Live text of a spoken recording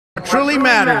What truly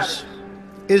matters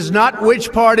is not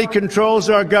which party controls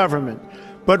our government,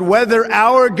 but whether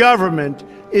our government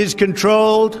is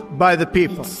controlled by the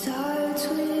people.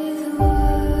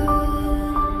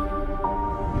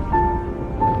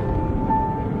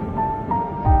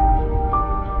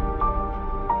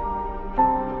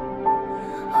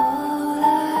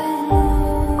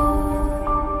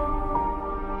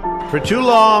 For too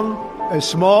long, a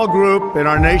small group in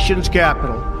our nation's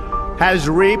capital has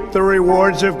reaped the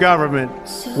rewards of government,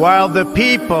 while the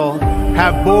people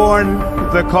have borne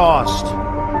the cost.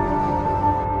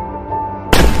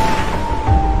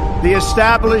 The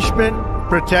establishment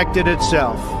protected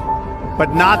itself,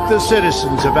 but not the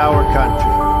citizens of our country.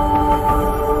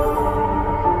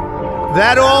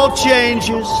 That all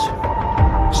changes,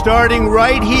 starting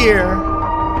right here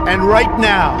and right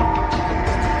now.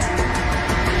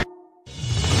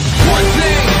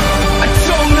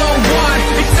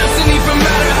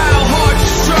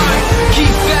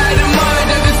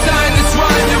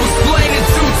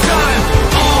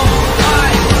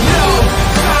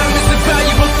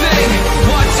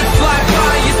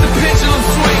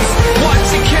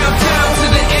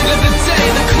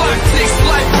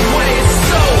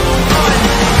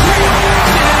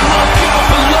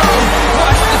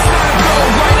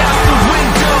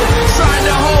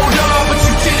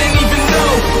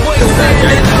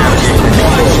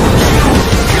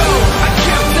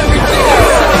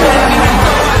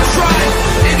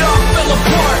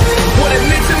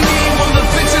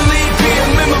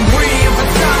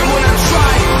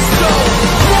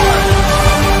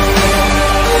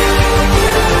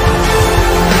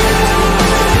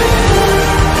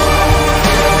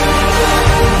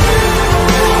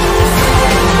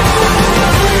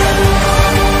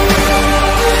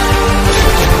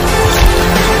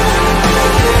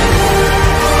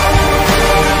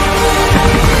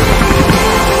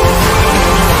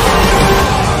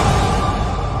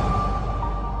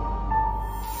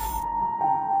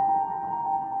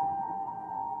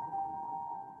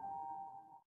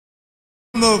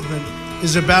 Movement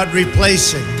is about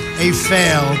replacing a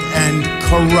failed and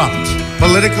corrupt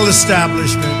political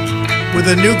establishment with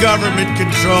a new government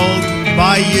controlled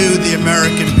by you, the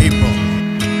American people.